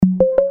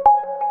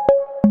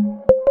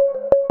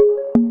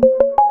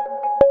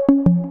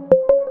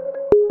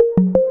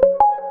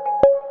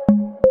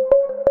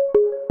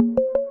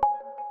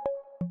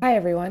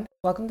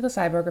welcome to the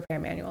Cyborg Repair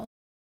Manual.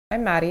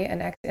 I'm Maddie,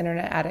 an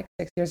ex-internet addict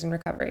 6 years in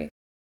recovery.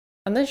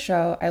 On this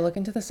show, I look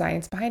into the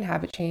science behind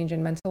habit change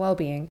and mental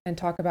well-being and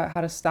talk about how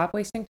to stop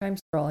wasting time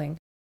scrolling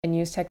and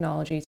use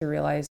technology to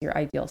realize your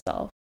ideal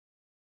self.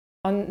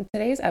 On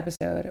today's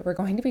episode, we're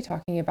going to be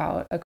talking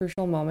about a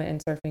crucial moment in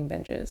surfing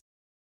binges,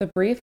 the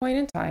brief point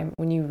in time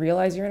when you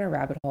realize you're in a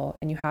rabbit hole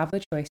and you have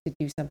the choice to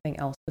do something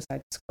else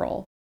besides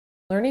scroll.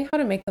 Learning how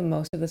to make the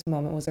most of this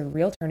moment was a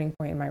real turning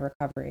point in my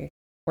recovery,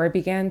 where I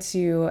began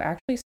to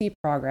actually see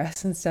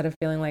progress instead of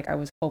feeling like I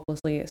was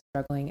hopelessly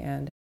struggling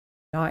and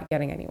not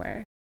getting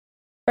anywhere.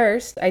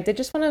 First, I did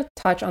just want to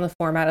touch on the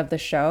format of the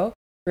show.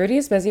 Rudy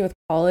is busy with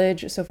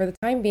college, so for the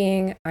time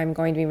being, I'm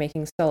going to be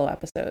making solo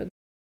episodes.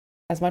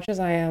 As much as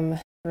I am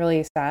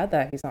really sad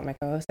that he's not my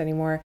co-host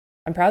anymore,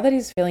 I'm proud that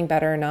he's feeling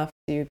better enough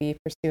to be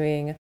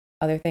pursuing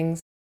other things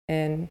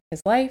in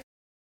his life,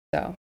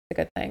 so it's a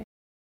good thing.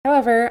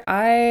 However,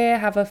 I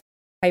have a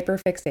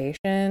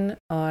hyperfixation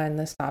on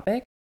this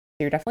topic.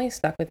 You're definitely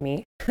stuck with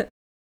me.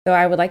 So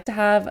I would like to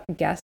have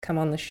guests come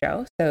on the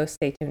show, so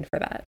stay tuned for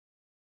that.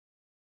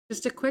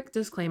 Just a quick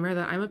disclaimer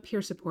that I'm a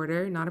peer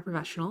supporter, not a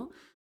professional.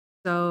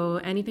 So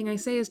anything I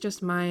say is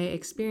just my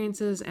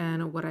experiences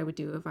and what I would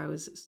do if I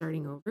was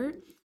starting over.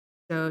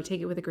 So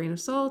take it with a grain of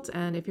salt,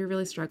 and if you're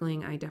really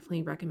struggling, I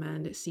definitely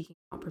recommend seeking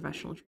out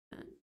professional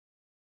treatment.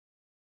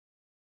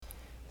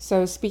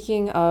 So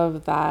speaking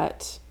of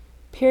that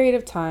period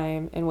of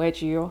time in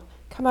which you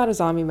come out of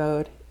zombie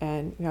mode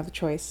and you have the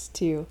choice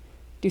to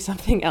do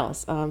something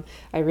else.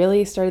 I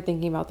really started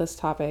thinking about this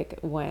topic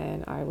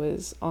when I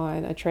was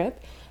on a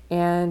trip,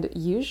 and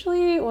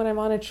usually when I'm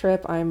on a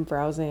trip, I'm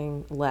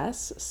browsing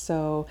less.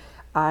 So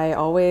I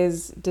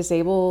always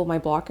disable my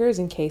blockers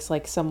in case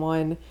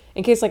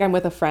I'm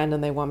with a friend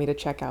and they want me to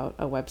check out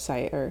a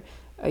website or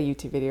a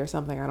YouTube video or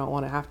something. I don't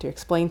want to have to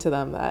explain to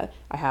them that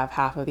I have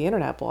half of the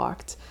internet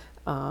blocked.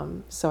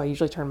 So I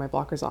usually turn my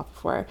blockers off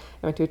before I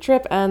went to a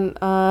trip. And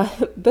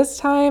this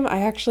time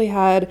I actually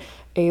had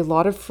a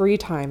lot of free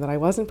time that I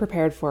wasn't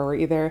prepared for, where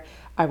either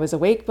I was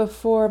awake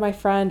before my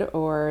friend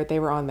or they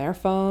were on their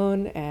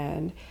phone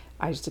and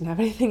I just didn't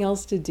have anything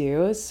else to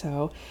do.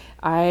 So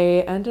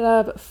I ended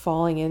up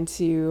falling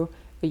into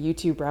the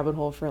YouTube rabbit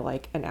hole for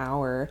like an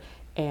hour.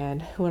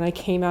 And when I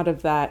came out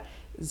of that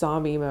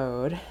zombie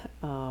mode,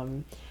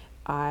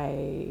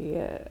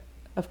 I,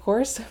 of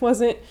course,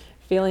 wasn't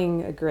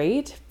feeling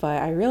great,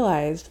 but I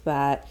realized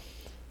that,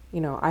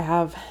 I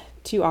have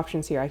two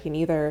options here. I can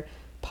either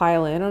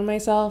pile in on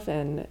myself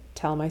and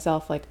tell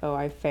myself like, oh,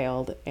 I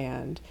failed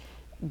and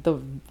the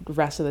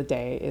rest of the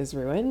day is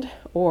ruined,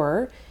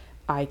 or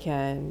I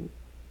can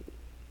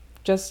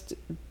just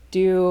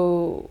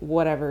do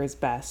whatever is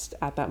best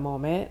at that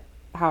moment,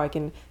 how I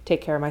can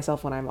take care of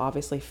myself when I'm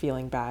obviously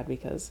feeling bad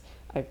because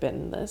I've been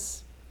in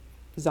this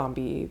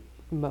zombie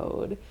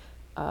mode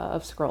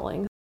of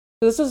scrolling.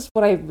 So this is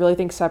what I really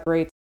think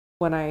separates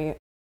when I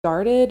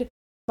started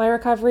my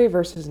recovery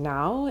versus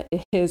now.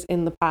 Is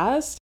in the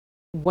past,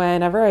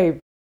 whenever I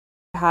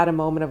had a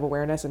moment of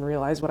awareness and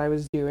realized what I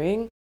was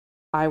doing,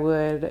 I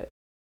would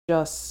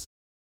just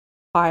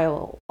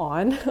pile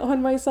on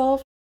on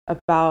myself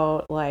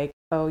about like,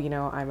 oh,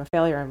 I'm a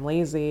failure, I'm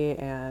lazy,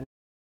 and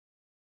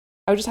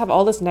I would just have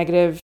all this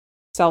negative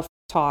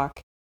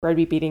self-talk where I'd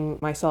be beating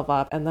myself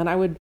up, and then I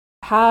would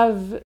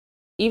have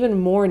even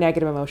more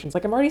negative emotions.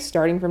 Like I'm already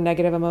starting from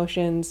negative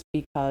emotions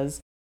because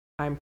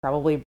I'm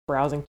probably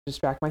browsing to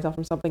distract myself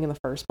from something in the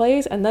first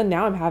place. And then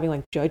now I'm having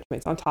like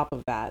judgments on top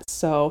of that.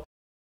 So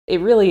it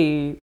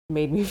really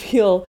made me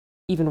feel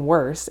even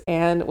worse.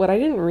 And what I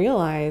didn't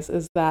realize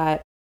is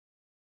that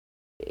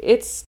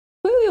it's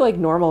completely like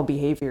normal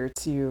behavior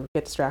to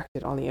get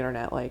distracted on the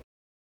internet. Like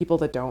people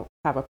that don't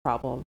have a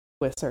problem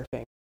with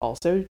surfing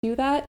also do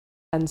that.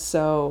 And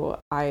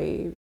so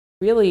I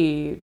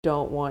really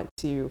don't want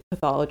to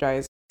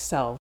pathologize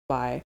myself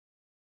by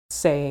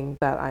saying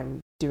that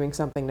I'm doing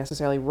something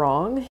necessarily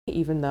wrong,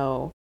 even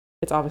though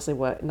it's obviously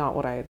not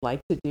what I'd like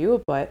to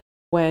do. But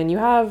when you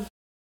have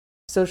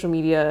social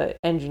media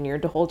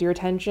engineered to hold your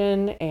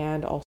attention,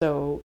 and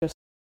also just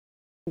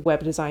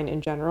web design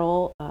in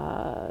general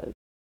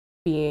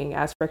being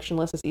as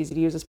frictionless, as easy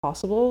to use as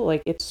possible,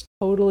 like it's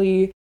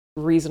totally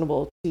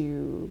reasonable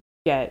to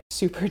get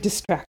super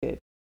distracted.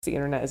 The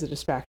internet is a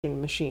distraction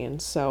machine,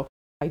 so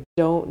I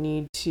don't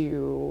need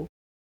to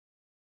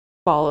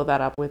follow that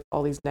up with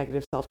all these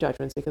negative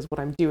self-judgments, because what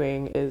I'm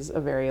doing is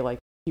a very like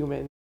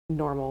human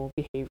normal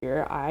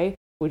behavior. I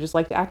would just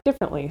like to act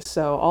differently.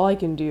 So all I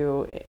can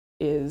do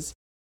is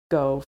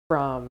go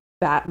from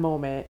that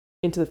moment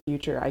into the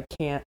future. I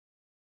can't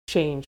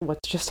change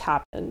what's just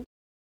happened.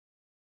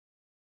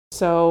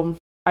 So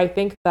I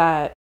think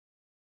that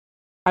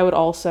I would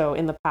also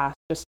in the past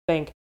just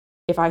think,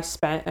 if I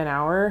spent an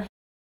hour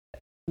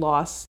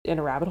lost in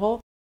a rabbit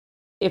hole,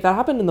 if that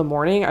happened in the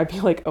morning, I'd be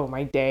like, oh,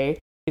 my day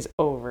is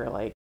over.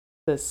 Like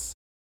this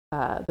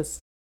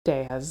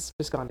day has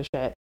just gone to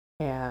shit.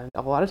 And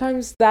a lot of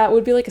times that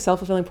would be like a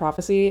self-fulfilling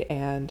prophecy,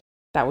 and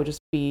that would just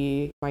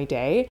be my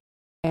day.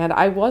 And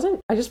I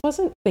just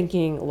wasn't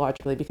thinking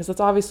logically, because that's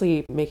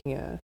obviously making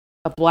a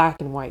a black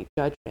and white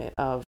judgment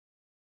of,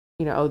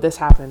 oh, this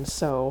happened,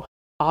 so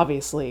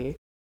obviously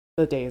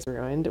the day is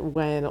ruined.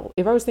 When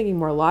if I was thinking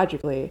more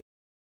logically,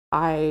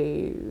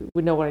 I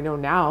would know what I know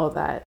now,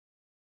 that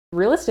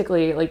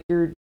realistically, like,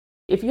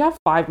 if you have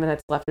 5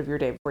 minutes left of your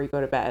day before you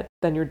go to bed,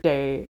 then your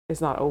day is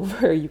not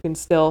over. You can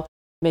still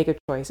make a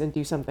choice and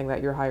do something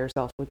that your higher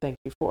self would thank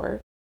you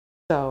for.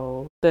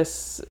 So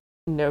this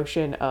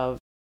notion of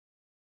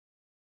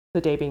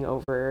the day being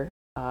over,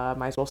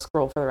 might as well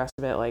scroll for the rest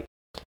of it, like,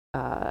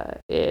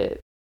 it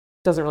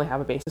doesn't really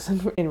have a basis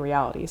in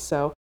reality.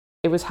 So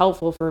it was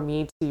helpful for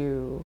me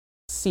to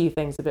see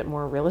things a bit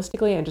more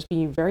realistically and just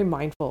be very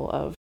mindful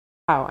of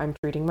how I'm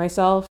treating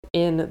myself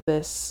in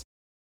this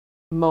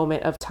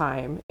moment of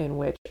time in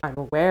which I'm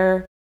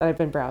aware that I've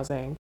been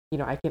browsing.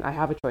 I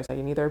have a choice. I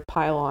can either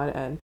pile on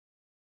and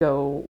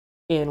go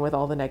in with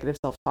all the negative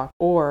self-talk,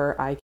 or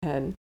I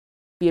can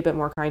be a bit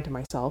more kind to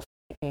myself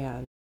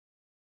and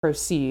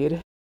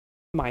proceed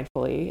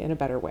mindfully in a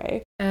better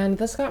way. And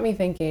this got me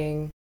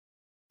thinking,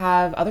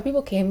 have other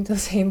people came to the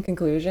same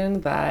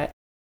conclusion, that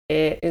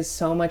it is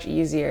so much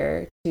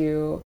easier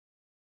to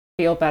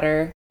feel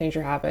better, change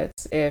your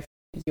habits, if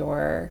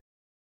you're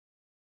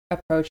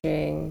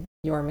approaching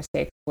your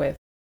mistakes with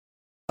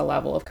a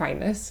level of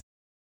kindness?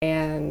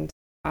 And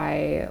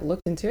I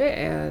looked into it,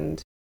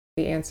 and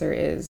the answer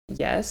is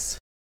yes.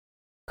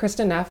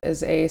 Kristin Neff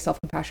is a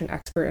self-compassion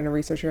expert and a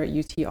researcher at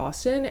UT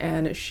Austin,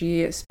 and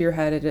she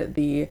spearheaded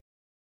the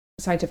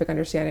scientific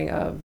understanding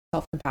of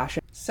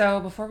self-compassion. So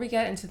before we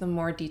get into the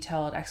more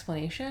detailed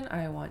explanation,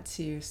 I want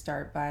to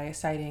start by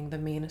citing the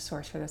main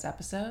source for this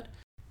episode.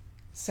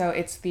 So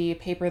it's the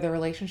paper, The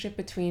Relationship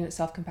Between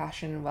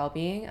Self-Compassion and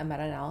Well-Being, a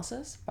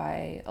meta-analysis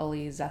by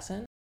Uli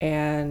Zessin.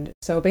 And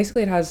so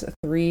basically it has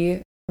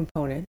 3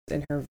 components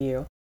in her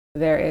view.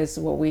 There is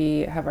what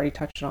we have already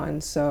touched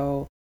on,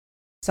 so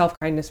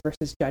self-kindness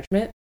versus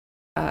judgment.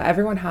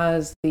 Everyone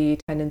has the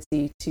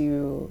tendency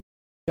to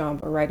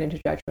jump right into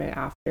judgment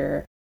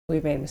after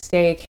we've made a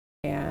mistake,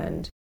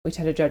 and we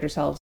tend to judge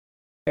ourselves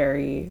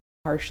very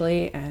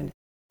harshly and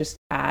just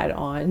add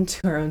on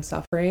to our own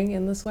suffering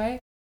in this way.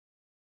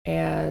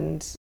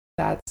 And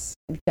that's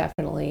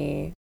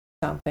definitely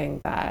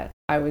something that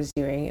I was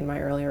doing in my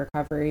early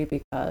recovery,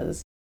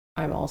 because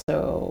I'm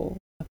also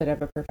a bit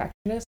of a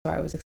perfectionist, so I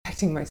was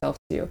expecting myself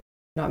to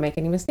not make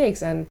any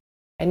mistakes. And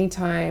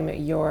anytime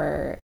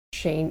you're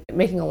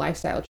making a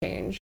lifestyle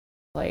change,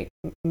 like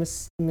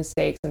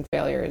mistakes and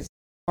failure is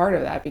part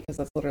of that, because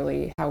that's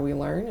literally how we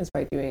learn, is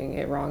by doing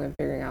it wrong and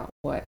figuring out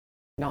what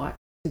not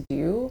to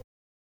do.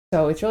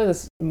 So it's really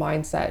this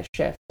mindset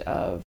shift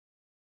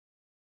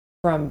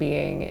from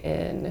being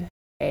in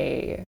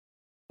a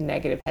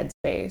negative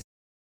headspace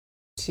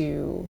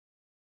to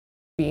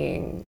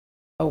being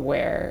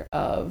aware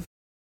of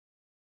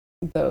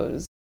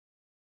those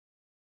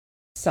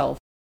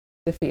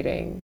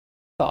self-defeating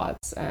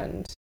thoughts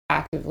and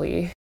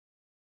actively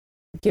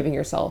giving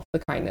yourself the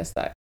kindness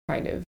that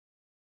kind of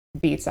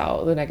beats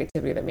out the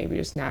negativity that may be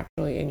just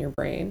naturally in your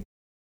brain.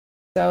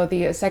 So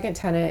the second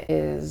tenet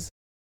is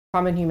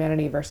common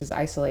humanity versus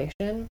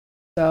isolation.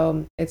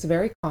 So it's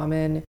very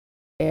common,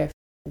 if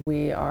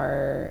we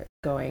are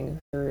going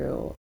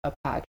through a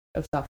patch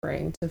of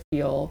suffering, to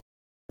feel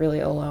really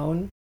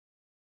alone.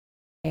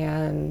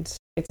 And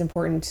it's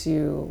important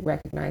to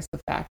recognize the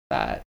fact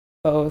that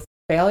both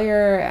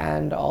failure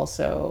and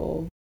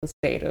also the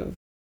state of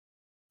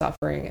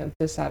suffering and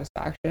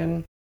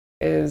dissatisfaction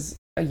is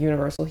a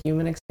universal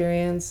human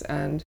experience.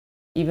 And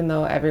even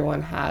though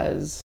everyone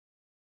has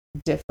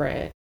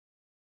different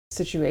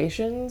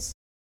situations,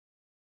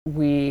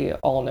 we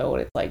all know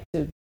what it's like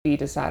to be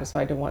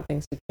dissatisfied, to want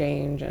things to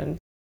change and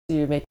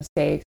to make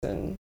mistakes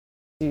and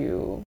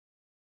to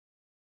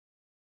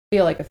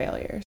feel like a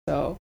failure.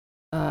 So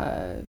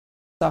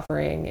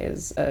suffering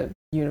is a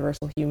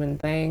universal human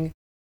thing,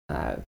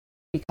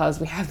 because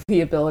we have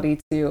the ability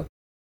to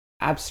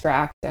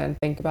abstract and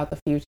think about the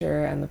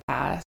future and the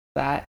past.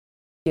 That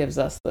gives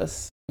us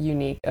this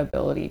unique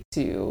ability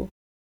to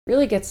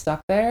really get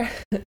stuck there.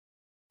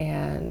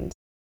 And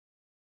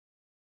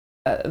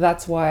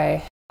that's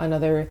why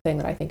another thing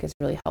that I think is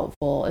really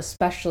helpful,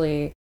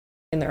 especially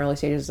in the early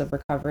stages of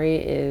recovery,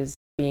 is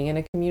being in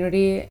a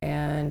community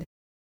and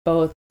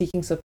both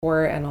seeking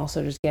support and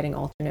also just getting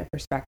alternate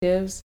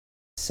perspectives.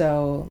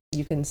 So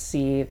you can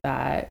see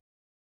that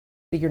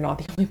you're not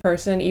the only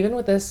person, even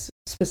with this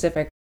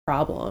specific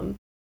problem.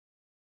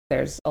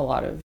 There's a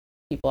lot of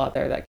people out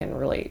there that can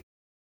relate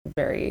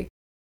very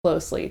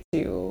closely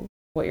to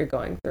what you're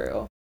going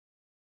through.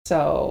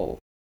 So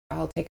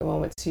I'll take a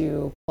moment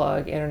to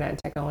plug Internet and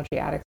Technology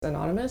Addicts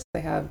Anonymous.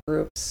 They have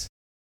groups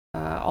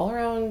all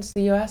around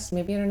the US,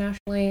 maybe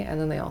internationally, and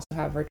then they also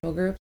have virtual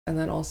groups, and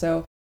then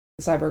also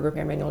the Cyber Group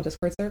Manual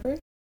Discord server.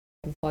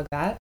 And plug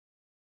that.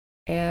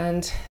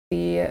 And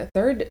the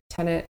third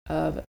tenet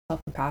of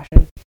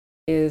self-compassion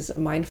is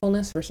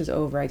mindfulness versus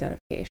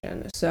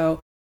over-identification. So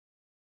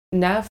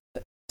Neff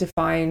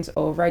defines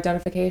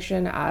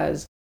over-identification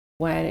as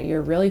when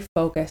you're really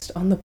focused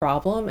on the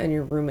problem and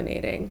you're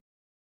ruminating.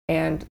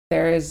 And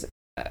here's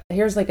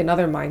like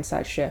another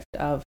mindset shift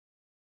of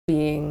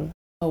being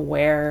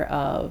aware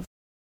of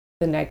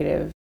the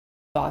negative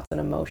thoughts and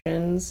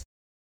emotions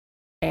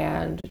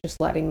and just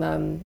letting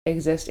them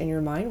exist in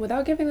your mind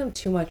without giving them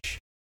too much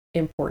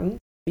importance,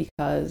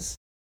 because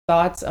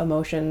thoughts,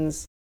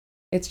 emotions,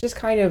 it's just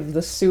kind of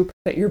the soup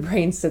that your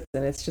brain sits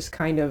in. It's just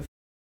kind of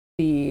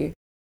the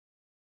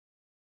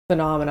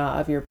phenomena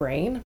of your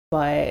brain,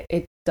 but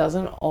it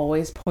doesn't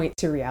always point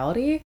to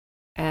reality.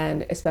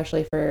 And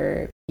especially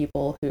for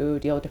people who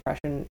deal with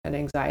depression and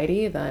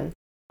anxiety, then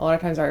a lot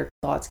of times our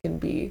thoughts can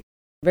be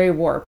very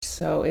warped.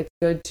 So it's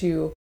good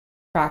to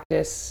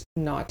practice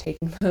not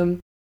taking them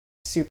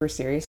super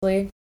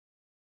seriously.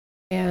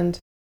 And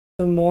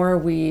the more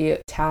we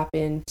tap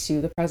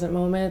into the present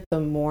moment, the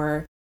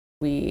more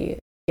we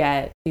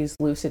get these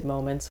lucid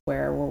moments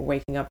where we're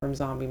waking up from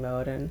zombie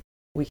mode and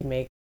we can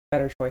make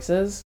better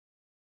choices.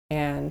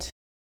 And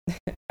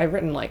I've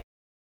written like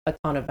a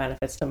ton of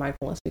benefits to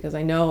mindfulness because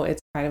I know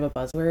it's kind of a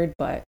buzzword,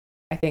 but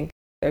I think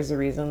there's a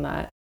reason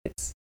that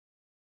it's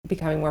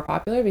becoming more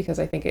popular, because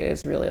I think it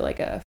is really like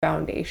a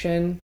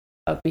foundation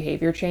of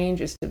behavior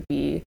change, is to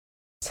be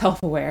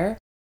self-aware.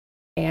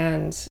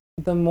 And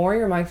the more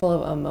you're mindful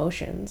of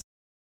emotions,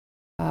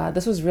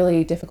 this was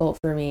really difficult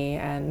for me,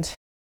 and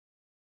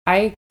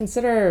I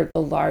consider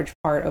the large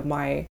part of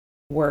my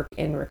work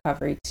in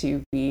recovery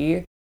to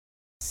be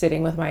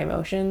sitting with my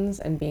emotions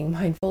and being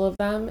mindful of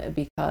them,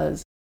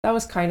 because that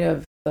was kind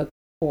of the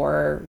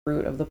core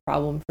root of the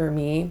problem for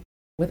me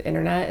with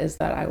internet, is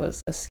that I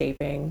was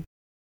escaping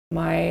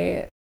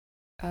my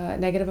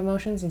negative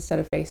emotions instead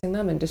of facing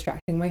them and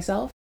distracting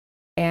myself.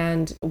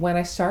 And when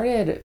I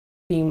started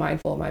being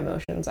mindful of my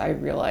emotions, I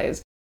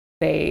realized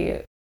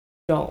they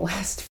don't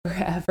last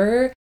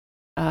forever.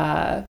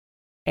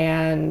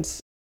 And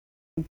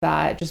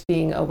that just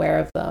being aware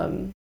of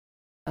them,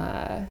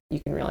 you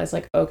can realize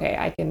like, okay,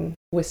 I can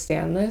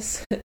withstand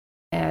this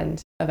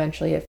and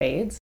eventually it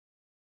fades.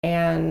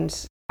 And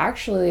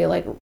actually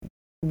like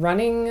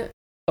running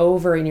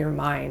over in your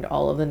mind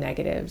all of the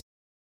negatives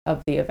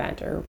of the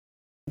event or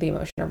the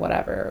emotion or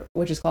whatever,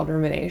 which is called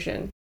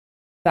rumination,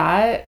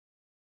 that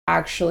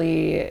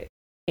actually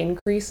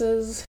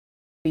increases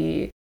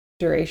the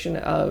duration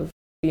of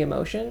the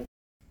emotion.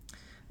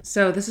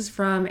 So this is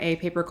from a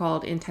paper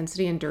called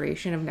Intensity and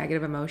Duration of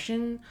Negative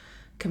Emotion,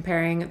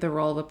 comparing the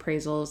role of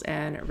appraisals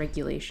and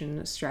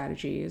regulation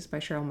strategies by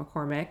Cheryl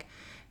McCormick.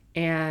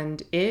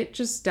 And it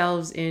just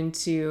delves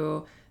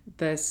into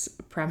this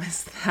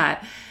premise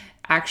that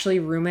actually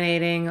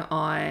ruminating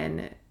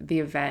on the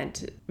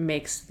event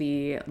makes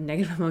the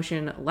negative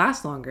emotion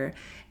last longer,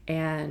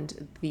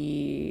 and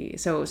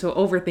so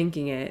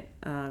overthinking it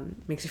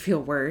makes you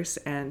feel worse.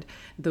 And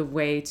the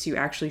way to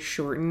actually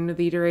shorten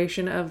the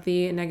duration of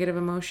the negative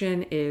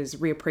emotion is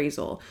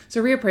reappraisal.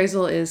 So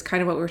reappraisal is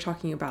kind of what we were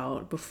talking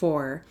about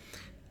before.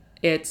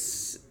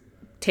 It's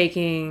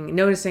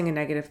noticing a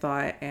negative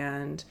thought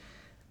and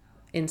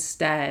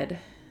instead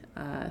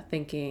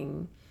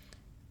thinking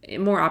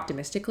more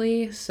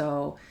optimistically.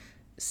 So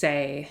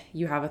say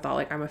you have a thought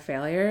like, I'm a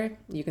failure,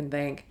 you can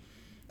think,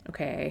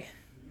 okay,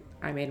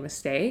 I made a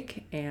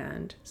mistake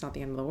and it's not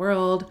the end of the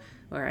world,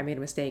 or I made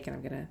a mistake and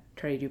I'm gonna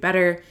try to do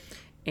better.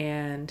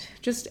 And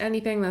just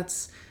anything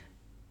that's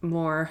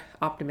more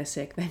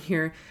optimistic than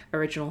your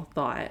original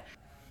thought.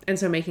 And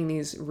so making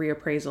these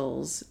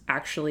reappraisals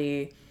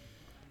actually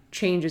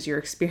changes your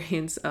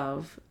experience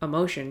of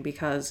emotion,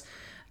 because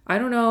I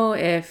don't know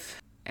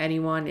if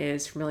anyone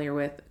is familiar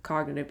with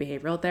cognitive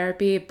behavioral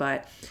therapy,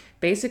 but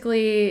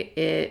basically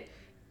it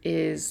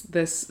is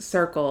this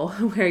circle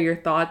where your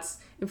thoughts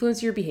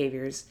influence your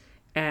behaviors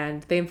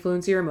and they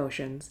influence your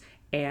emotions,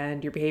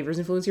 and your behaviors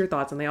influence your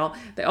thoughts, and they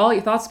all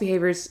your thoughts,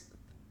 behaviors,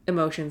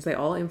 emotions, they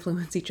all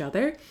influence each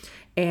other.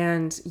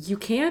 And you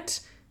can't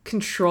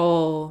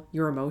control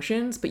your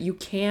emotions, but you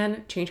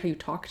can change how you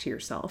talk to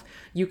yourself.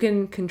 You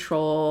can't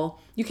control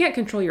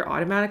your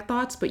automatic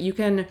thoughts, but you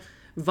can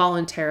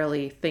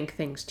voluntarily think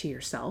things to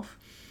yourself.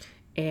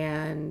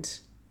 And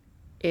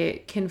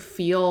it can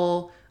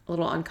feel a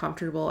little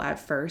uncomfortable at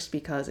first,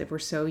 because if we're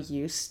so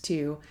used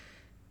to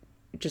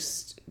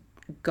just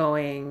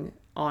going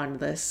on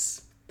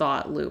this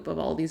thought loop of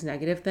all these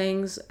negative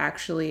things,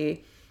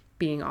 actually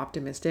being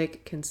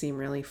optimistic can seem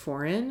really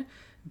foreign.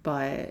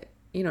 But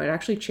it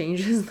actually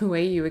changes the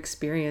way you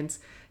experience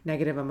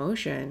negative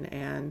emotion.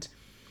 And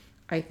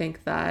I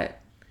think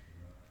that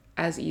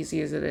as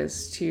easy as it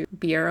is to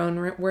be our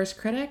own worst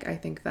critic, I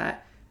think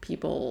that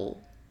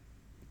people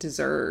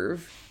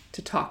deserve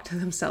to talk to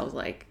themselves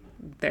like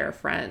they're a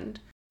friend.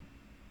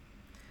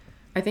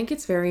 I think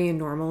it's very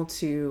normal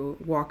to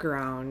walk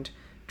around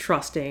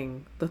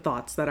trusting the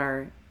thoughts that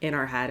are in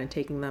our head and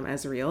taking them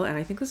as real. And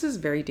I think this is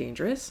very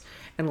dangerous.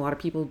 And a lot of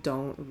people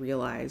don't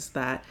realize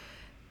that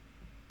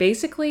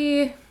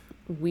basically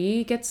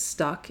we get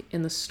stuck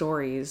in the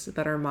stories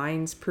that our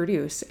minds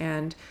produce.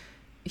 And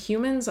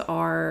humans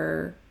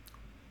are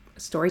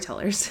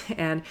storytellers.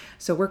 And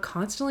so we're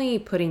constantly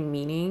putting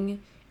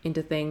meaning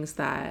into things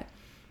that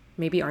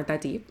maybe aren't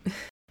that deep.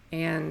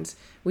 And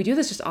we do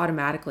this just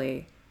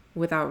automatically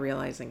without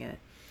realizing it.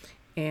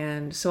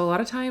 And so a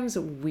lot of times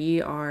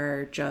we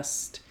are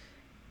just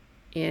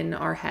in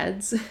our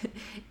heads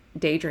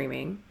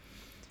daydreaming.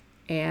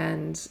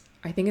 And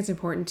I think it's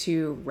important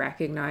to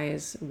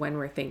recognize when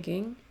we're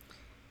thinking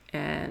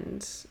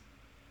and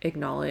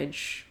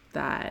acknowledge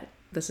that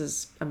this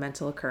is a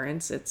mental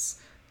occurrence. It's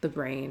the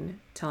brain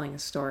telling a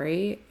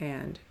story,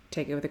 and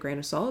take it with a grain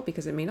of salt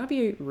because it may not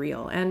be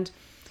real. And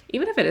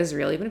even if it is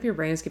real, even if your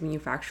brain is giving you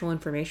factual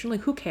information,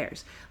 like who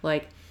cares?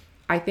 Like,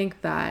 I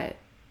think that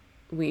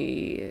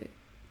we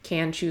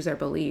can choose our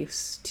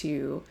beliefs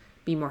to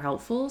be more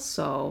helpful.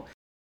 So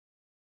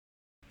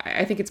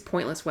I think it's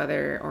pointless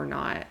whether or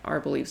not our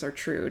beliefs are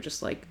true.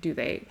 Just like, do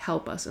they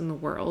help us in the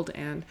world?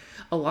 And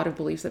a lot of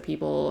beliefs that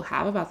people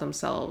have about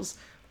themselves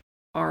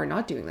are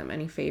not doing them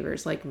any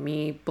favors. Like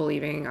me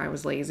believing I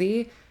was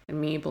lazy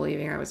and me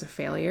believing I was a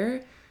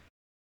failure.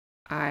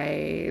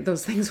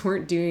 Those things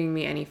weren't doing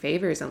me any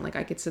favors. And like,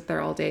 I could sit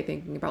there all day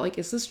thinking about, like,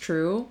 is this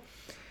true?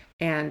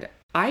 And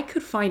I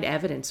could find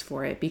evidence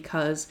for it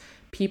because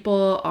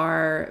people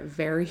are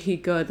very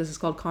good. This is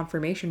called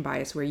confirmation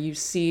bias, where you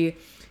see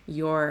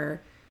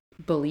your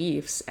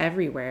beliefs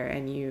everywhere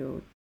and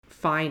you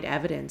find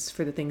evidence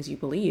for the things you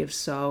believe.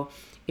 So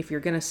if you're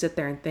going to sit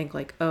there and think,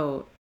 like,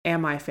 oh,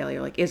 am I a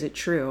failure? Like, is it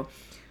true?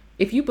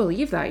 If you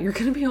believe that, you're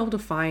going to be able to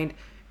find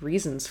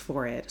reasons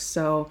for it.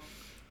 So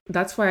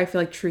that's why I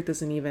feel like truth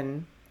isn't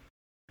even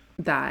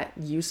that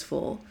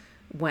useful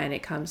when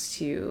it comes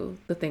to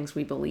the things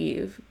we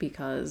believe,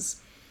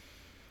 because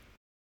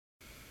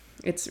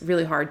it's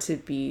really hard to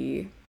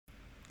be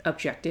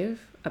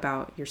objective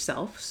about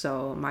yourself.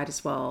 So might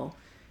as well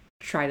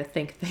try to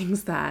think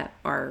things that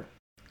are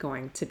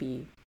going to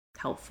be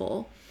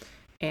helpful.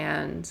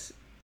 And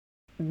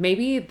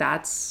maybe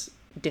that's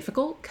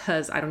difficult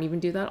because I don't even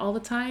do that all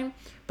the time.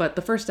 But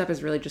the first step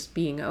is really just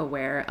being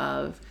aware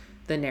of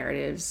the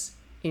narratives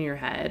in your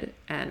head.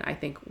 And I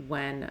think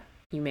when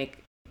you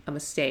make a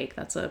mistake,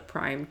 that's a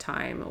prime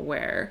time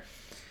where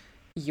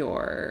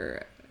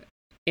your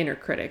inner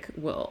critic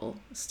will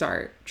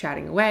start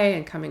chatting away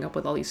and coming up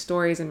with all these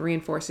stories and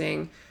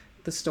reinforcing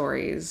the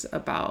stories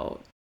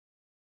about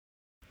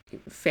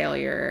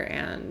failure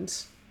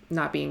and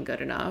not being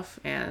good enough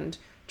and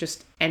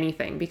just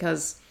anything,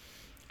 because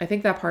I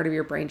think that part of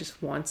your brain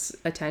just wants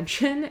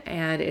attention,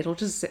 and it'll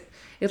just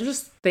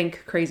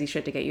think crazy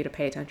shit to get you to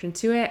pay attention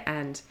to it.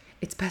 And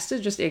it's best to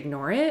just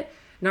ignore it,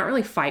 not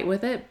really fight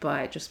with it,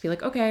 but just be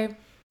like, okay,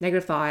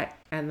 negative thought,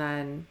 and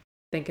then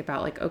think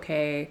about, like,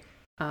 okay,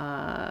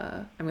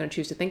 I'm going to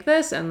choose to think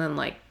this, and then,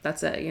 like,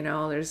 that's it,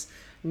 there's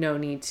no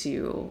need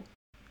to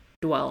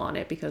dwell on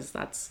it because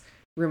that's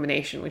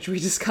rumination, which we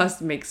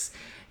discussed makes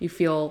you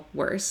feel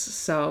worse.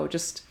 So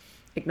just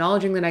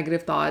acknowledging the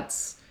negative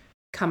thoughts,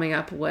 coming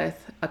up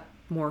with a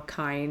more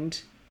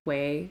kind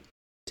way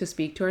to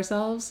speak to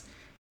ourselves,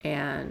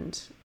 and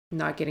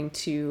not getting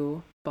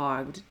too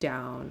bogged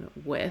down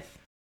with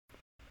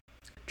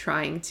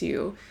trying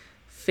to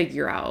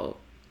figure out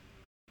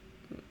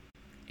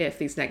if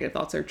these negative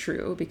thoughts are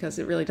true, because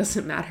it really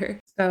doesn't matter.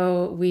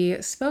 So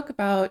we spoke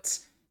about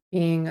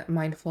being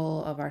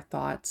mindful of our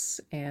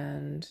thoughts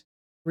and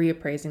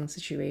reappraising the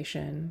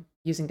situation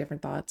using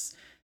different thoughts.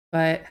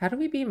 But how do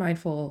we be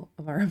mindful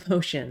of our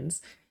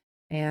emotions?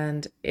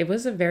 And it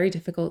was a very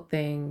difficult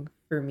thing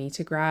for me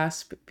to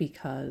grasp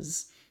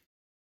because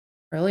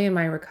early in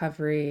my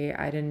recovery,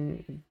 I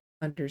didn't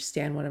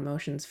understand what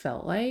emotions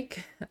felt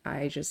like.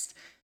 I just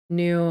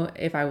knew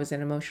if I was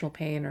in emotional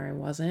pain or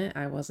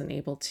I wasn't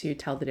able to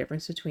tell the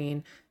difference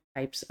between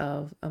types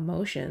of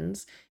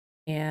emotions.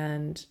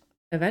 And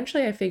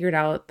eventually I figured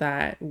out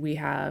that we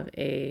have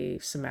a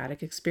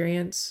somatic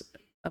experience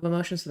of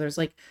emotion. So there's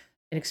like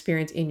an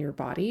experience in your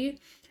body,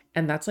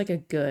 and that's like a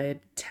good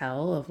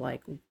tell of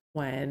like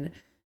when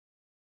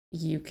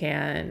you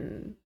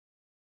can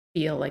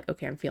feel like,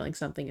 okay, I'm feeling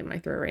something in my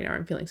throat right now,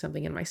 I'm feeling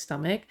something in my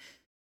stomach.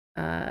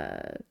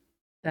 uh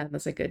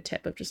that's a good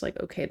tip of just like,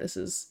 okay, this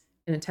is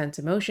an intense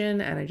emotion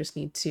and I just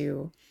need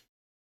to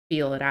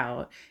feel it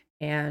out.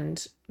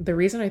 And the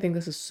reason I think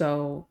this is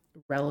so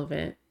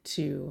relevant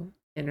to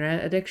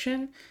internet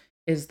addiction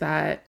is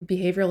that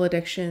behavioral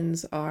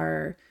addictions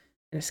are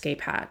an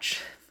escape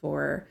hatch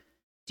for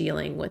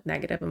dealing with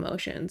negative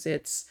emotions.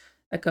 It's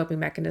a coping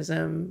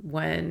mechanism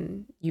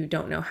when you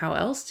don't know how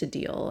else to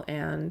deal.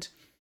 And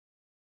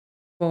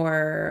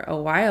for a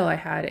while, I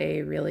had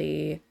a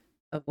really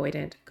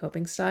avoidant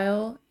coping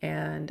style.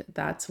 And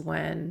that's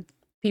when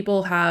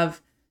people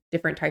have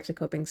different types of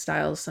coping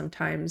styles.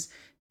 Sometimes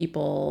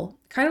people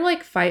kind of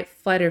like fight,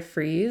 flight, or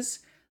freeze.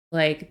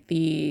 Like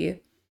the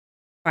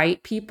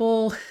fight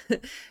people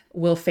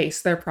will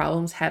face their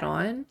problems head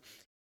on,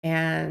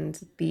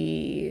 and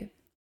the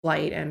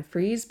flight and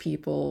freeze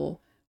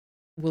people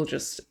will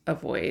just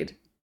avoid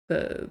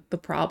the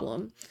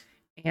problem.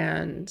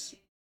 And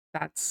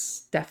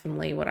that's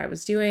definitely what I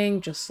was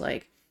doing, just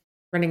like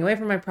running away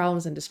from my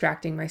problems and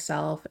distracting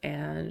myself.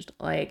 And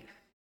like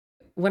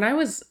when I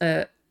was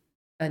a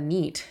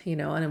NEET,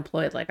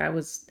 unemployed, like I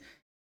was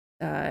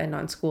and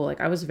non school, like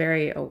I was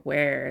very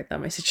aware that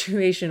my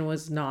situation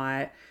was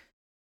not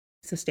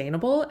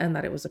sustainable and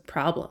that it was a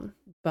problem.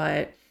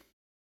 But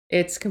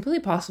it's completely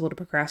possible to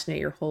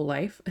procrastinate your whole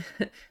life,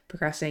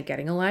 procrastinate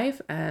getting a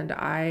life. And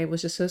I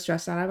was just so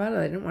stressed out about it,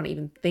 I didn't want to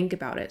even think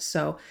about it.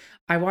 So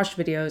I watched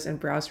videos and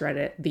browsed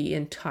Reddit the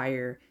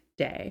entire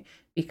day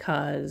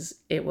because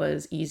it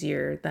was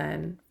easier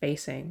than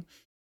facing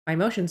my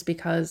emotions,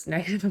 because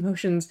negative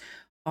emotions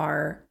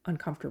are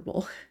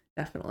uncomfortable,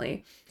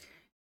 definitely.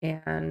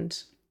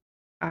 And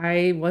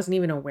I wasn't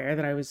even aware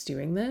that I was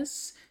doing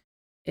this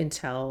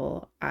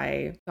until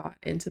I got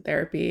into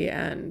therapy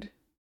and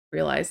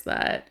realized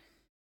that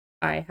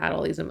I had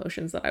all these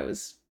emotions that I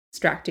was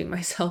distracting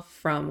myself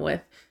from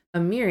with a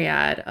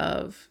myriad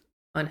of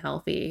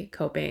unhealthy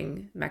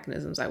coping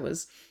mechanisms. I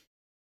was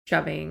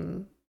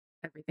shoving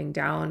everything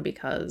down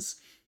because,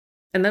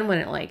 and then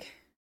when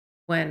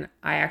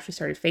I actually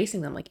started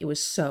facing them, like it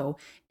was so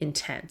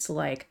intense.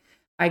 Like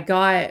I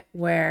got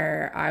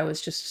where I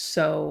was just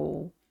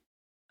so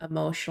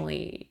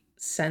emotionally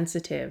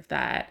sensitive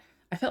that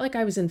I felt like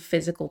I was in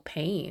physical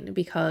pain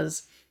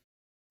because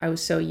I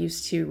was so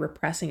used to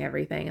repressing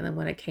everything. And then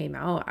when it came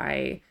out,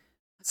 I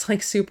was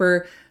like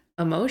super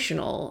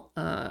emotional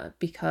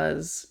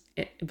because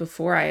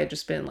before I had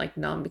just been like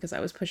numb because I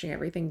was pushing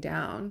everything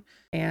down.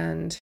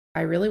 And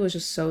I really was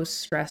just so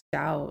stressed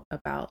out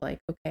about like,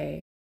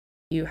 okay,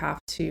 you have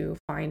to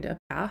find a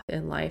path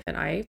in life. And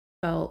I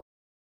felt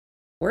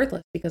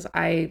worthless because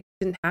I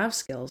didn't have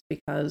skills,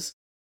 because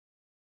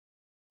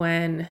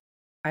when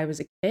I was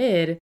a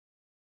kid,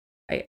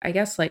 I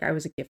guess like I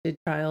was a gifted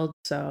child,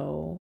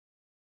 so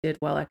did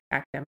well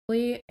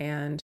academically,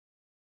 and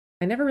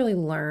I never really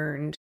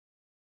learned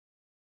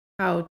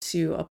how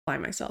to apply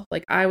myself.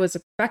 Like I was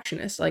a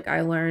perfectionist. Like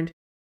I learned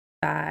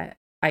that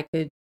I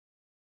could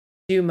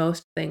do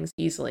most things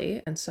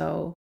easily. And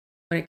so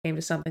when it came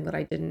to something that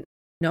I didn't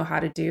know how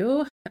to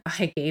do,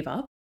 I gave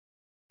up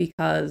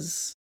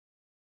because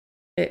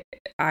it,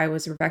 I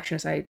was a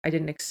perfectionist. I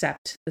didn't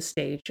accept the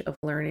stage of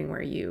learning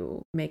where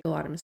you make a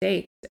lot of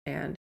mistakes,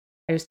 and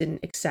I just didn't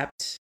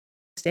accept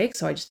mistakes.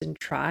 So I just didn't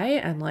try.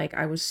 And like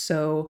I was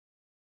so,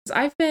 'cause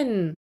I've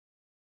been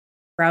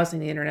browsing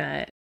the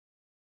internet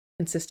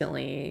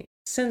consistently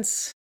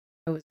since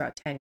I was about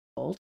 10 years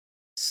old.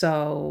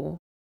 So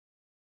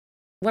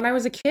when I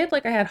was a kid,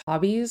 like I had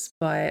hobbies,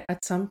 but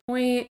at some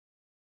point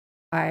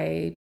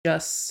I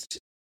just,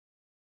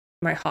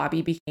 my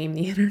hobby became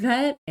the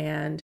internet,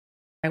 and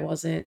I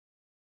wasn't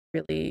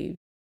really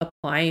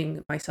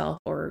applying myself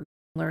or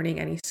learning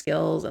any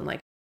skills. And like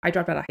I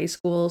dropped out of high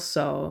school,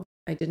 so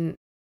I didn't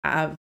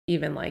have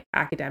even like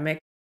academic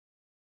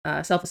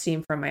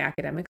self-esteem from my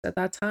academics at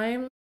that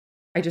time.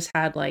 I just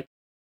had like,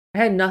 I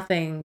had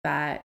nothing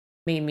that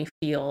made me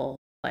feel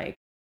like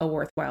a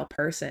worthwhile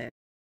person.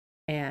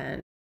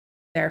 And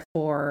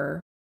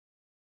therefore,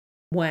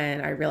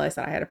 when I realized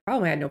that I had a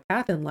problem, I had no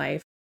path in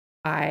life,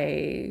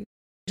 I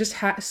just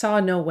saw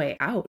no way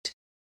out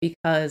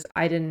because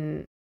I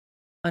didn't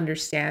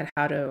understand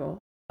how to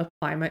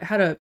how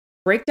to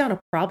break down a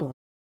problem,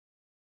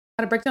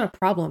 how to break down a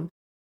problem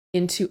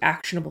into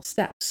actionable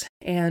steps.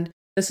 And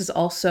this is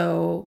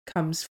also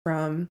comes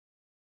from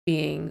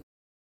being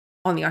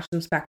on the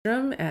autism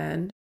spectrum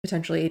and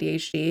potentially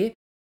ADHD,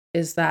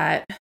 is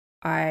that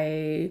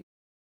I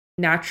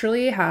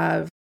naturally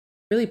have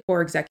really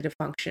poor executive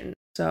function.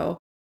 So,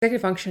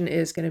 executive function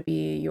is going to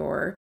be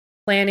your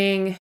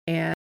planning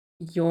and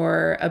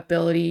your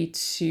ability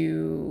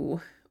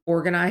to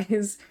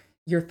organize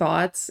your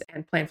thoughts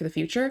and plan for the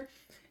future.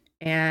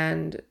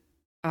 And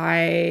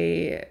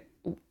I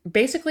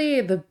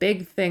basically, the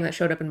big thing that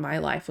showed up in my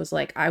life was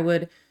like,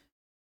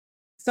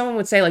 someone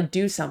would say like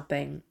do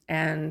something,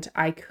 and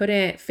I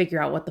couldn't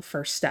figure out what the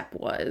first step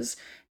was.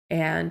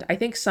 And I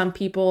think some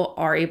people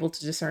are able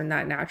to discern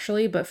that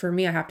naturally, but for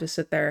me I have to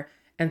sit there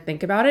and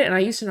think about it, and I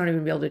used to not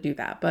even be able to do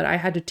that, but I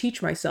had to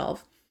teach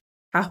myself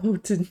how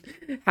to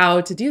how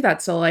to do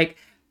that. So like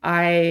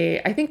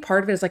I think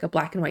part of it is like a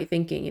black and white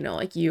thinking,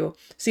 like you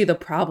see the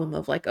problem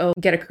of like, oh,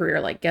 get a career,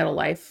 like get a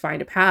life,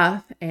 find a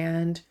path,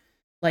 and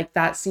like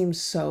that seems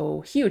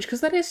so huge,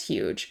 because that is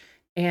huge.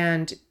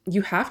 And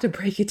you have to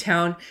break it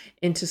down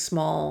into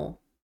small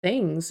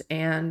things.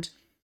 And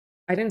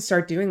I didn't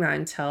start doing that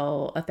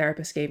until a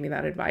therapist gave me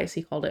that advice.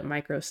 He called it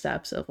micro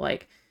steps, of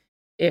like,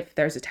 if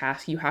there's a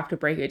task, you have to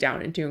break it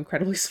down into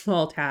incredibly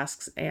small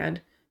tasks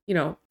and,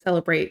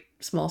 celebrate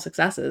small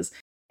successes.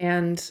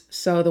 And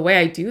so the way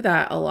I do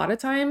that, a lot of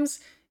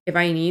times, if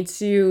I need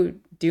to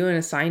do an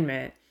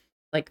assignment,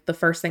 like the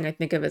first thing I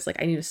think of is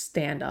like, I need to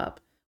stand up,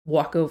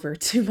 walk over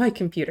to my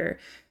computer,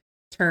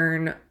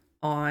 turn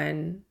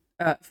on,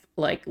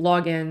 like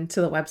log in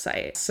to the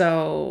website.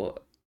 So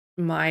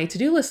my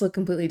to-do list look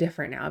completely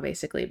different now,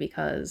 basically,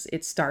 because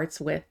it starts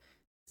with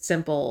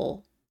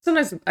simple.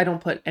 Sometimes I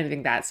don't put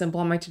anything that simple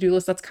on my to-do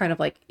list. That's kind of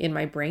like in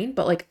my brain,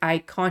 but like I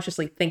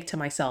consciously think to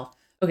myself,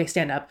 okay,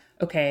 stand up,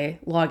 okay,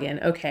 log in,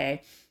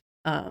 okay,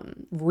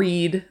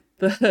 read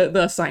the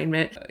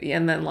assignment,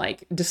 and then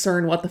like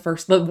discern what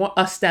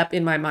a step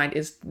in my mind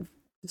is,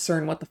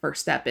 discern what the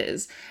first step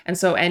is. And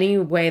so any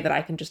way that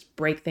I can just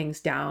break things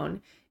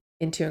down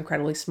into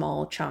incredibly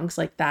small chunks,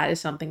 like that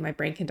is something my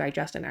brain can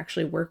digest and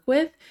actually work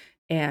with.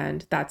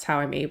 And that's how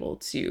I'm able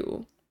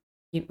to,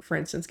 for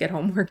instance, get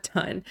homework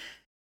done.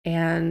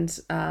 And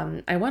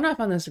I went off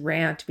on this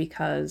rant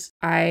because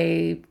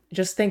I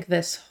just think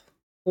this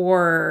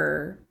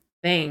core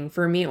thing,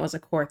 for me, it was a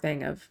core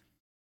thing of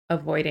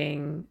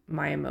avoiding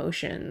my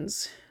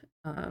emotions,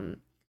 um,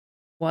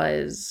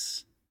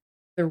 was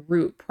the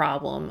root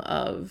problem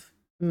of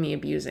me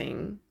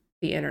abusing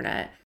the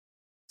internet.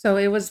 So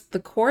it was the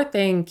core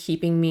thing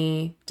keeping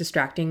me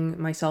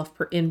distracting myself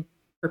in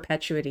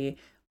perpetuity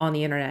on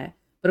the internet.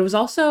 But it was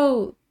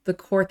also the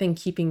core thing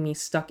keeping me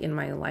stuck in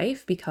my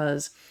life,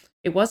 because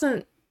it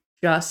wasn't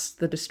just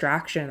the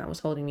distraction that was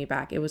holding me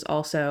back. It was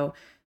also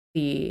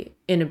the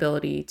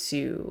inability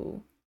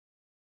to,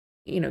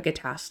 get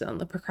tasks done,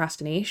 the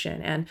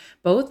procrastination. And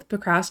both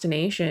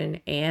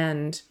procrastination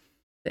and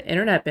the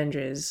internet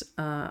binges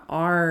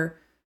are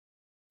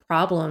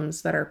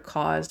problems that are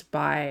caused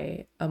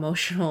by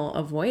emotional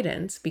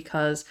avoidance,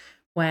 because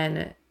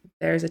when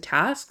there's a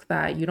task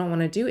that you don't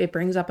want to do, it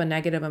brings up a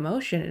negative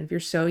emotion. And if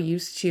you're so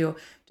used to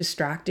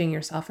distracting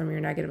yourself from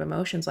your negative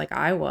emotions like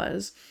I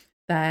was,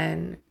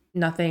 then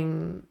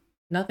nothing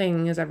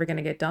is ever going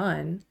to get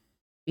done,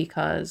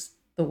 because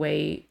the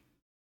way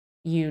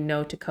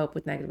to cope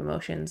with negative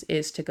emotions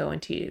is to go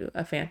into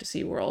a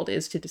fantasy world,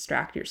 is to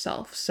distract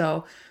yourself.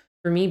 So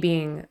for me,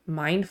 being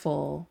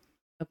mindful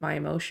of my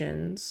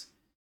emotions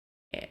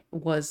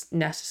was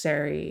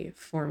necessary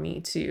for me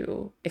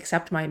to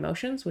accept my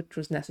emotions, which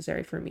was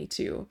necessary for me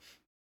to,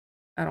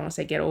 I don't want to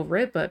say get over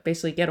it, but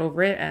basically get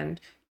over it and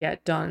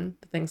get done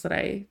the things that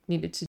I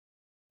needed to.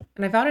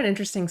 And I found an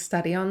interesting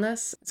study on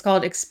this. It's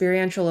called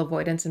Experiential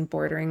Avoidance and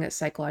Bordering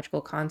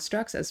Psychological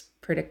Constructs as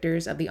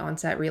Predictors of the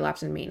Onset,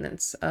 Relapse, and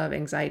Maintenance of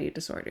Anxiety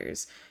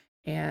Disorders.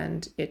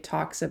 And it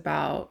talks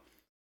about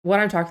what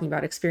I'm talking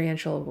about,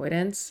 experiential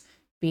avoidance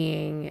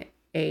being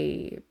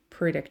a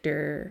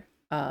predictor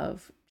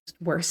of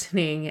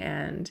worsening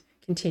and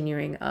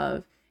continuing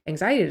of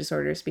anxiety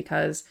disorders,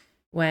 because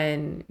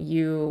when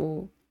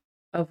you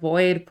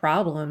avoid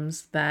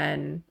problems,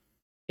 then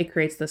it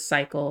creates this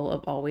cycle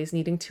of always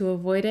needing to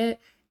avoid it,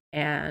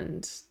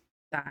 and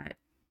that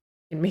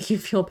can make you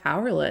feel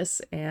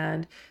powerless.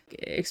 And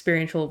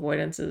experiential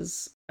avoidance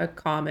is a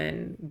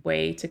common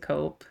way to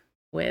cope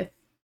with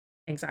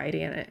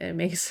anxiety, and it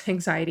makes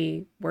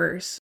anxiety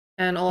worse.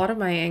 And a lot of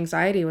my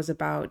anxiety was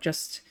about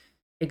just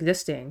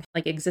existing,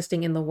 like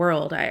existing in the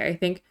world. I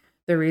think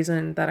the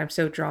reason that I'm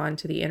so drawn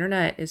to the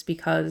internet is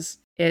because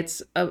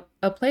it's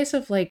a place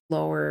of like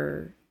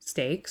lower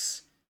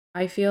stakes,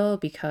 I feel,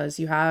 because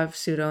you have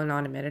pseudo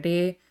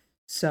anonymity.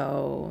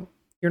 So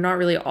you're not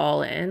really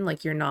all in,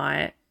 like you're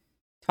not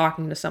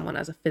talking to someone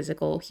as a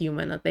physical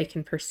human that they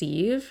can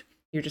perceive.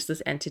 You're just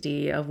this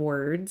entity of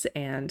words.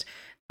 And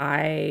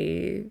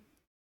I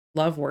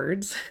love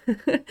words,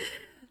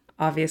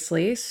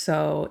 obviously.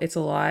 So it's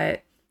a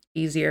lot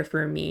easier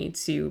for me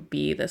to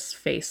be this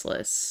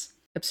faceless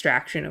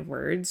abstraction of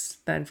words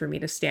than for me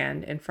to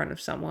stand in front of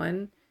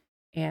someone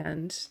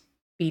and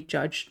be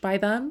judged by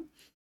them,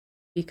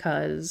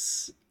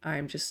 because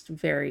I'm just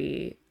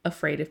very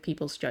afraid of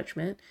people's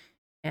judgment.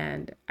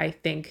 And I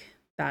think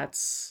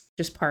that's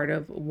just part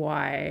of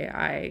why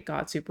I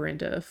got super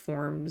into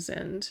forums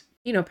and,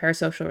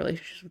 parasocial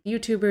relationships with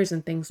YouTubers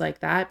and things like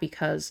that,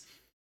 because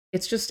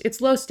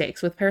it's low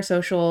stakes with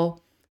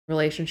parasocial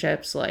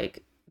relationships.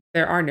 Like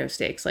there are no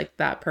stakes, like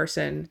that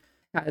person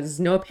has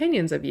no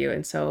opinions of you,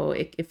 and so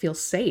it feels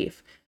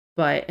safe.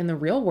 But in the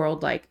real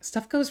world, like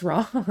stuff goes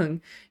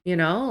wrong,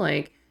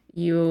 like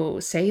you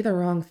say the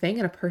wrong thing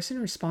and a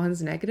person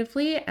responds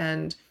negatively,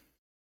 and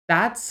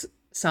that's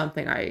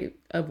something I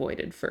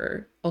avoided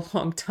for a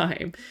long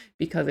time,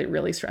 because it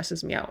really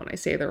stresses me out when I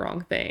say the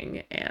wrong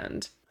thing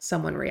and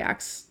someone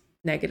reacts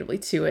negatively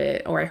to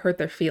it, or I hurt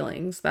their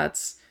feelings.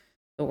 That's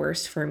the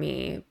worst for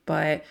me.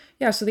 But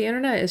yeah, so the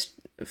internet is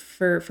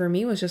for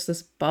me was just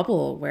this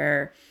bubble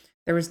where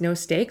there was no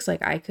stakes.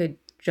 Like I could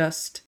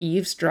just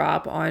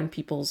eavesdrop on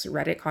people's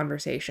Reddit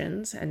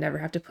conversations and never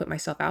have to put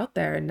myself out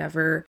there and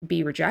never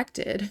be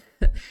rejected.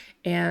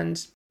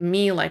 And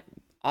me, like,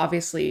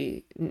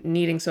 obviously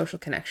needing social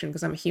connection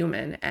because I'm a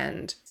human,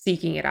 and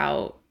seeking it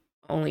out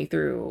only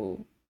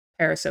through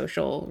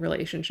parasocial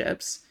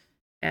relationships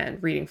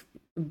and reading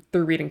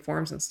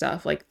forums and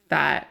stuff like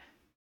that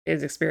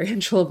is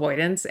experiential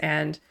avoidance.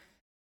 And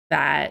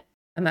that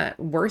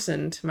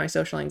worsened my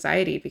social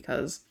anxiety,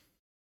 because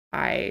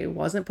I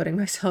wasn't putting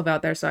myself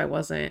out there, so I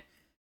wasn't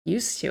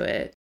used to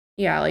it.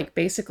 Yeah, like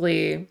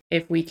basically,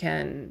 if we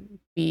can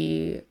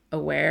be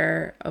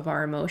aware of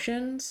our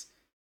emotions,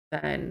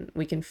 then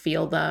we can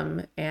feel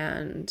them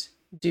and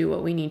do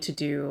what we need to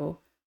do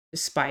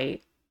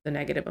despite the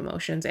negative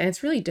emotions. And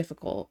it's really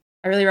difficult.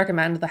 I really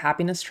recommend The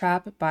Happiness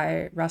Trap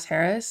by Russ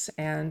Harris,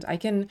 and I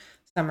can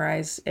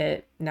summarize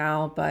it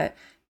now, but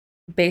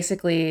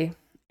basically,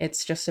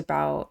 it's just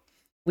about,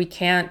 we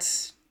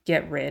can't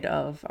get rid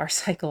of our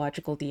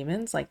psychological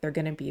demons, like they're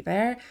going to be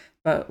there,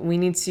 but we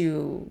need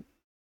to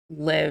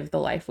live the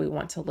life we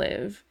want to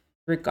live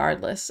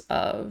regardless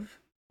of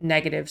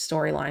negative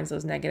storylines,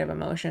 those negative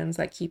emotions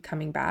that keep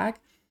coming back.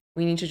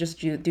 We need to just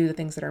do the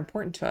things that are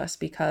important to us,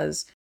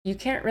 because you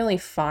can't really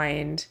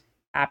find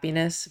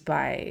happiness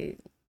by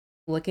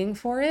looking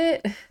for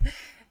it.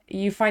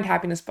 You find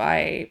happiness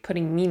by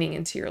putting meaning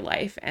into your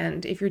life.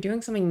 And if you're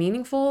doing something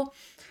meaningful,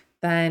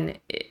 then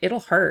it'll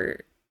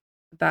hurt.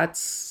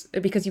 That's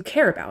because you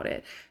care about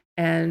it.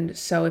 And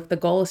so if the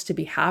goal is to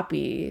be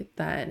happy,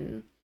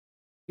 then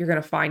you're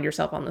going to find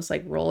yourself on this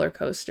like roller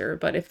coaster.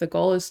 But if the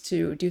goal is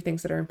to do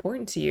things that are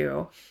important to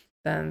you,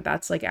 then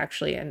that's like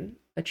actually an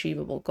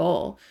achievable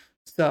goal.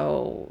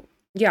 So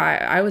yeah,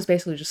 I was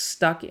basically just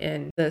stuck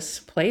in this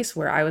place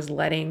where I was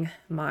letting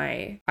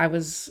my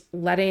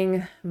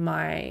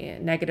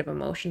negative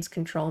emotions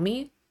control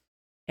me,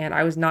 and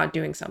I was not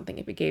doing something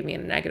if it gave me a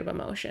negative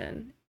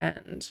emotion.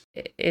 And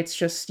it's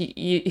just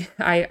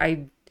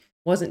I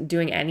wasn't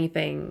doing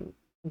anything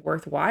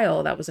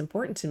worthwhile that was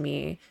important to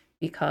me,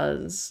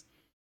 because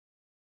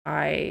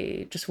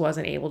I just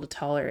wasn't able to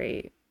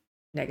tolerate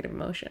negative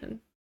emotion.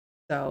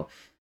 So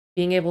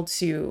being able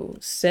to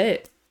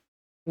sit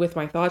with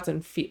my thoughts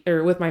and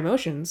or with my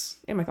emotions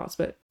and my thoughts,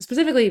 but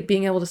specifically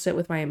being able to sit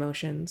with my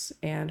emotions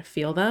and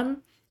feel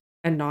them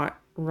and not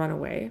run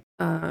away,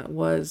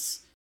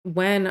 was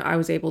when I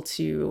was able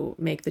to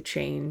make the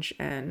change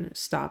and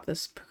stop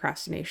this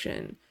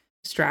procrastination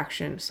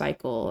distraction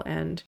cycle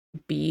and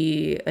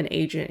be an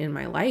agent in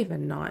my life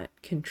and not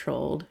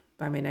controlled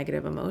by my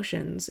negative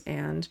emotions.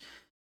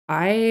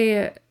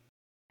 I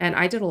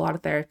I did a lot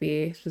of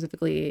therapy,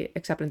 specifically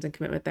acceptance and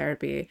commitment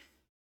therapy,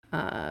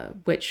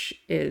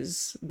 which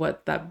is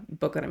what that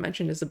book that I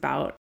mentioned is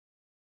about,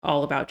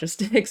 all about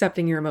just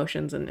accepting your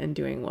emotions and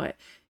doing what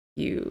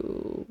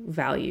you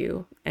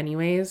value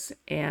anyways.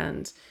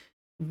 And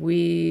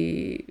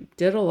we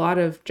did a lot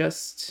of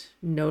just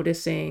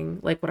noticing,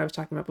 like what I was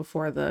talking about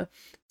before, the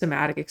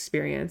somatic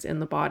experience in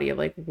the body of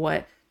like,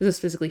 what does this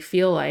physically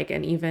feel like?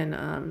 And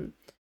even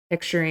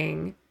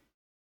picturing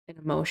an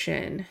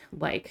emotion,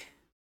 like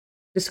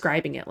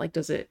describing it, like,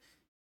 does it,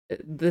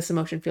 this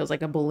emotion feels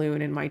like a balloon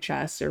in my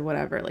chest or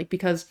whatever, like,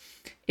 because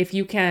if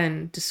you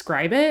can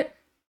describe it,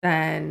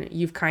 then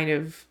you've kind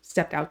of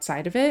stepped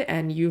outside of it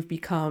and you've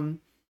become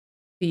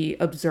the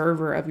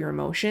observer of your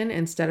emotion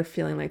instead of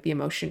feeling like the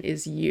emotion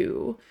is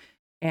you.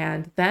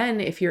 And then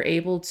if you're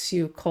able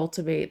to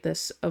cultivate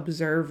this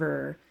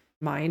observer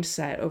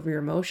mindset over your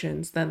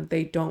emotions, then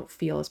they don't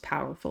feel as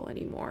powerful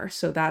anymore.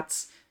 So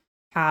that's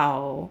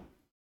how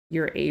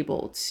you're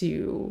able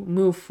to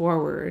move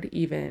forward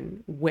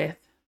even with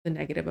the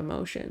negative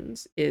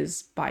emotions,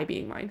 is by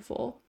being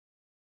mindful.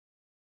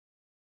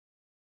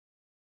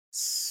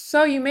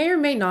 So you may or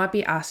may not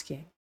be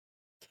asking,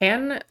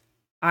 can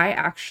I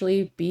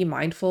actually be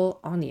mindful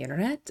on the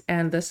internet?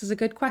 And this is a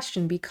good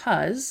question,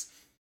 because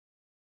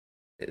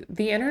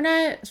the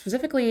internet,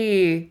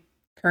 specifically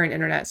current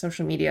internet,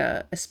 social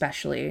media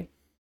especially,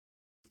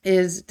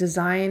 is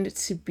designed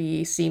to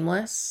be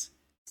seamless,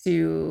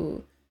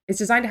 to it's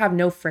designed to have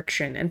no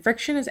friction. And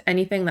friction is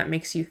anything that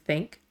makes you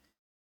think,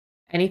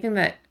 anything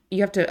that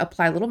you have to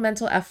apply a little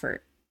mental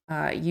effort.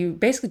 You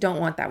basically don't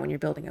want that when you're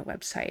building a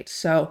website.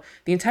 So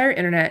the entire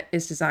internet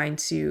is designed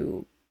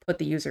to put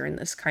the user in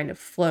this kind of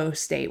flow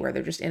state where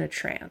they're just in a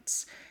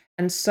trance.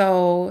 And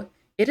so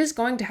it is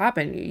going to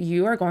happen.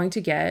 You are going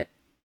to get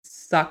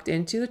sucked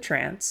into the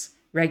trance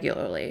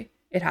regularly.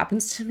 It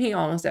happens to me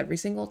almost every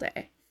single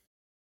day.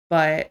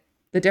 But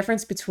the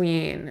difference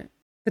between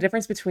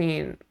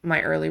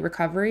my early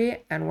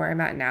recovery and where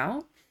I'm at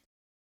now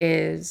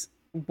is,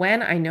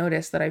 when I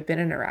notice that I've been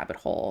in a rabbit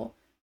hole,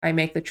 I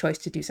make the choice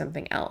to do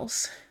something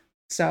else.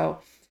 So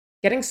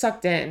getting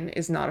sucked in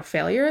is not a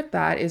failure.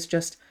 That is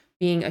just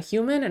being a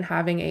human and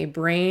having a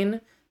brain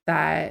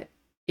that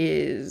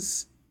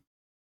is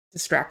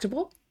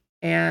distractible,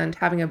 and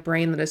having a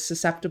brain that is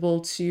susceptible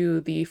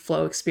to the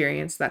flow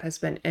experience that has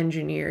been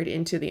engineered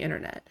into the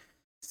internet.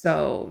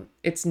 So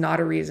it's not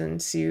a reason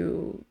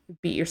to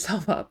beat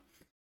yourself up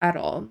at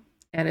all.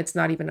 And it's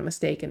not even a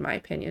mistake, in my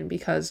opinion,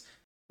 because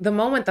the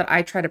moment that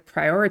I try to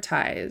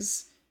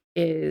prioritize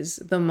is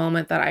the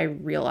moment that I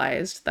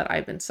realized that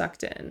I've been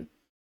sucked in.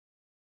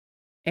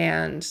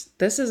 And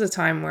this is a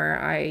time where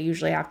I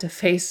usually have to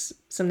face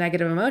some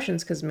negative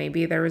emotions, because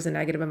maybe there was a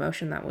negative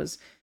emotion that was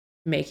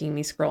making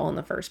me scroll in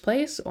the first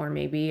place, or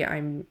maybe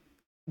I'm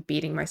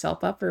beating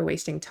myself up for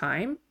wasting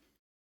time.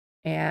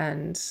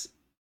 And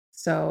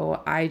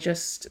so I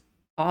just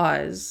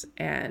pause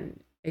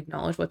and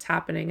acknowledge what's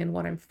happening and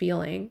what I'm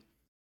feeling,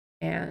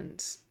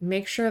 and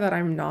make sure that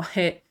I'm not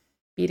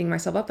beating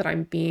myself up, that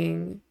I'm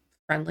being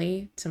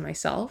friendly to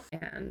myself,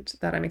 and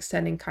that I'm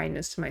extending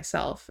kindness to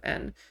myself,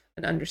 and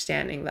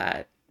understanding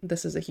that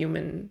this is a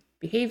human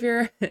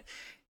behavior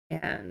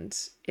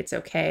and it's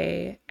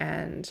okay.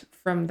 And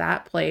from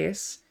that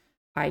place,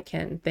 I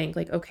can think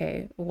like,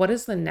 okay, what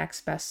is the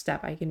next best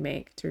step I can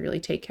make to really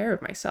take care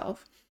of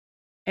myself?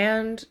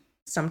 And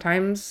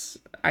sometimes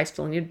I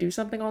still need to do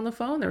something on the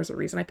phone. There was a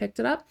reason I picked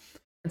it up,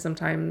 and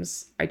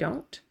sometimes I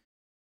don't.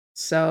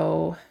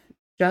 So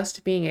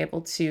just being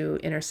able to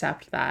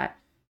intercept that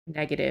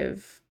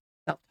negative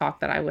self talk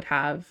that I would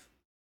have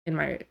in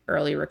my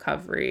early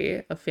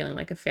recovery of feeling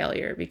like a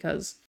failure,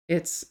 because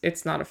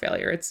it's not a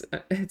failure.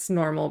 It's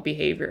normal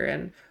behavior,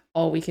 and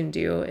all we can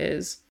do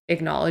is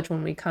acknowledge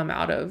when we come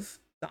out of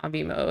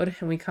zombie mode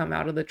and we come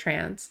out of the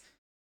trance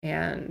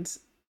and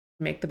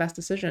make the best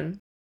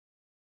decision.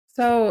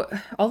 So,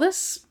 all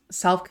this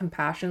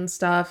self-compassion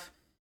stuff,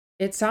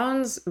 it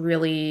sounds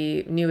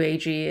really new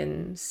agey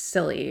and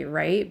silly,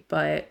 right?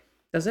 But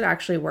does it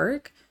actually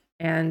work?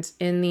 And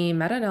in the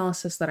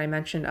meta-analysis that I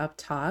mentioned up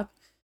top,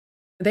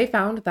 they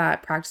found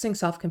that practicing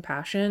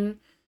self-compassion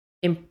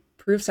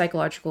improves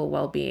psychological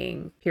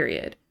well-being,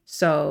 period.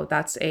 So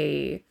that's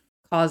a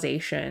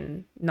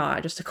causation,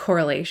 not just a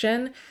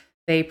correlation.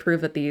 They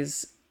prove that they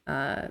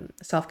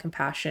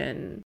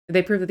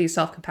prove that these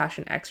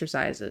self-compassion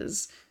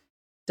exercises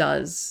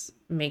does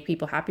make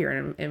people happier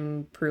and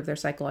improve their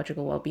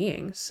psychological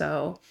well-being.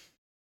 So,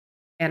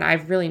 and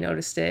I've really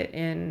noticed it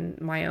in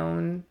my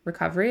own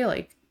recovery,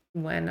 like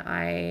when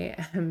I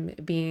am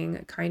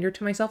being kinder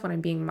to myself, when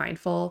I'm being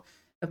mindful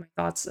of my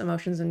thoughts,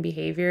 emotions, and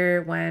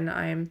behavior, when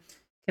I'm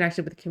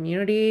connected with the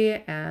community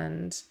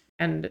and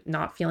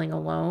not feeling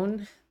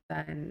alone,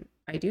 then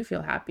I do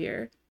feel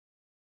happier.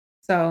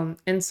 So,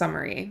 in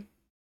summary,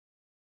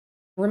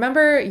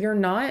 remember, you're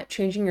not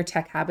changing your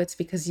tech habits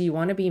because you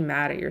want to be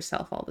mad at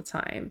yourself all the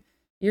time.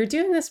 You're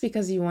doing this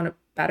because you want it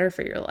better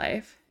for your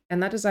life.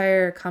 And that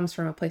desire comes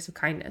from a place of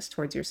kindness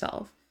towards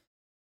yourself.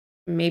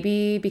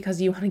 Maybe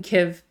because you want to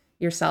give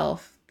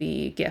yourself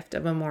the gift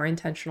of a more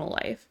intentional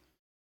life.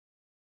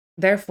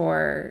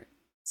 Therefore,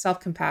 self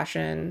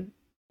compassion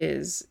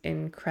is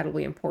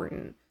incredibly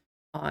important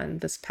on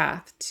this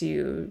path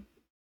to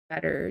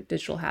better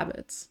digital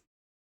habits.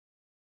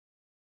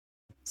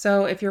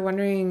 So, if you're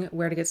wondering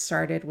where to get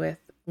started with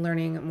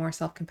learning more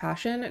self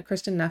compassion,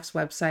 Kristen Neff's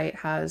website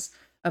has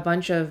a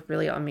bunch of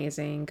really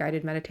amazing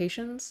guided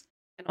meditations.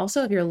 And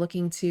also, if you're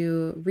looking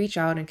to reach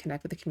out and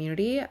connect with the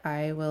community,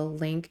 I will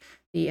link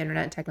the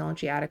Internet and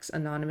Technology Addicts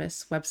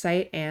Anonymous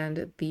website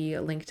and the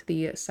link to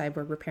the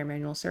Cyborg Repair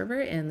Manual server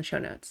in the show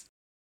notes.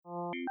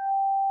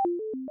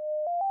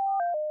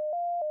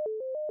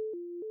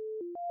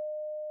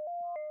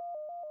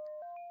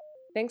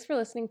 Thanks for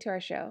listening to our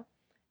show.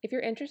 If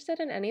you're interested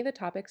in any of the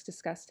topics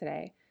discussed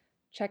today,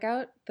 check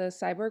out the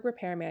Cyborg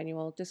Repair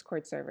Manual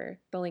Discord server.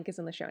 The link is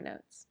in the show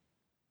notes.